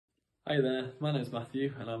Hi there, my name's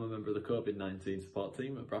Matthew and I'm a member of the COVID-19 support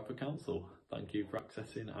team at Bradford Council. Thank you for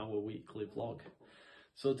accessing our weekly vlog.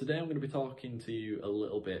 So today I'm going to be talking to you a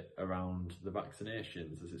little bit around the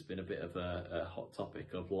vaccinations, as it's been a bit of a hot topic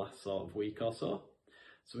of the last sort of week or so.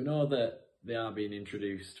 So we know that they are being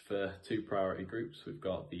introduced for two priority groups. We've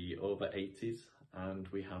got the over 80s and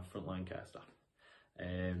we have frontline care staff.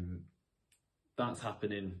 That's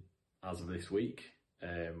happening as of this week,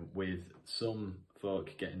 with some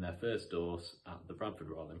folk getting their first dose at the Bradford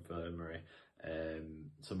Royal Infirmary,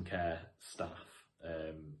 some care staff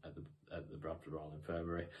at the Bradford Royal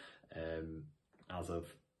Infirmary as of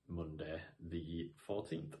Monday the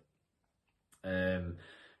 14th.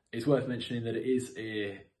 It's worth mentioning that it is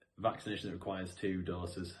a vaccination that requires 2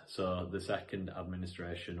 doses, so the second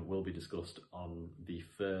administration will be discussed on the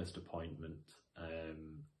first appointment,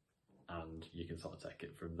 and you can sort of take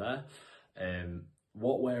it from there.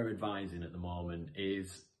 What we're advising at the moment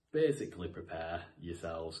is basically prepare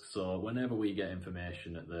yourselves. So whenever we get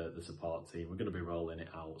information at the support team, we're going to be rolling it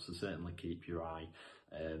out, so certainly keep your eye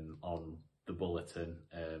on the bulletin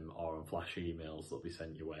or on flash emails that'll be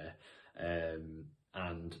sent your way,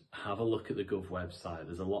 and have a look at the Gov website.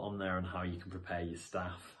 There's a lot on there on how you can prepare your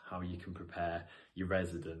staff, how you can prepare your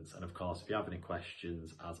residents, and of course if you have any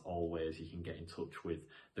questions, as always, you can get in touch with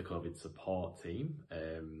the COVID support team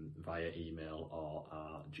via email or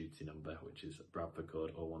our duty number, which is Bradford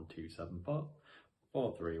code 01274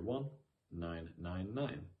 431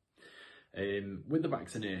 999. With the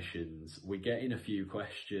vaccinations, we're getting a few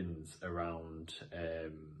questions around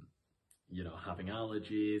having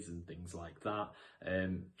allergies and things like that.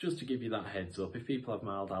 Just to give you that heads up, if people have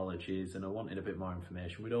mild allergies and are wanting a bit more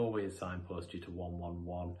information, we'd always signpost you to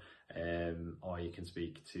 111, or you can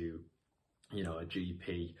speak to a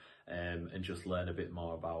GP and just learn a bit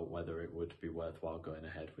more about whether it would be worthwhile going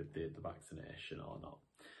ahead with the vaccination or not.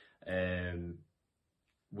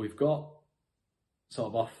 We've got, sort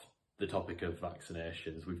of off the topic of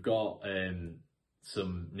vaccinations, we've got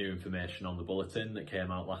some new information on the bulletin that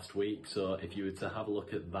came out last week. So if you were to have a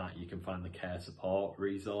look at that, you can find the care support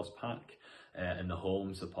resource pack and the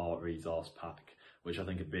home support resource pack, which I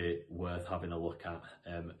think would be worth having a look at,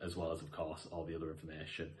 as well as of course all the other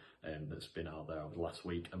information that's been out there over the last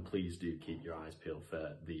week. And please do keep your eyes peeled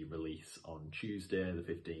for the release on Tuesday the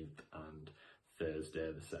 15th and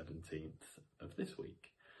Thursday the 17th of this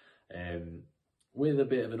week. With a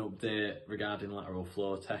bit of an update regarding lateral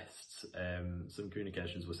flow tests, some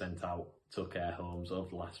communications were sent out to care homes over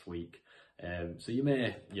the last week. So you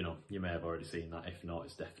may have already seen that. If not,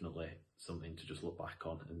 it's definitely something to just look back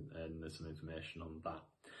on, and there's some information on that.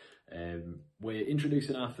 We're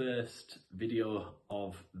introducing our first video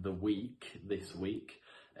of the week this week.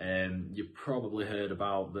 You probably heard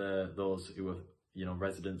about those who were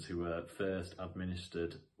residents who were first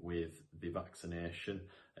administered with the vaccination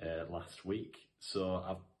last week. So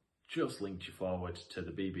I've just linked you forward to the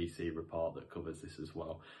BBC report that covers this as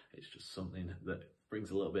well. It's just something that brings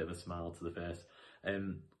a little bit of a smile to the face.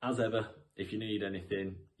 As ever, if you need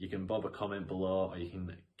anything, you can bob a comment below, or you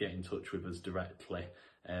can get in touch with us directly.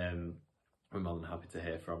 We're more than happy to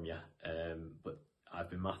hear from you. But I've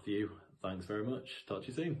been Matthew. Thanks very much. Talk to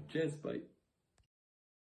you soon. Cheers. Bye.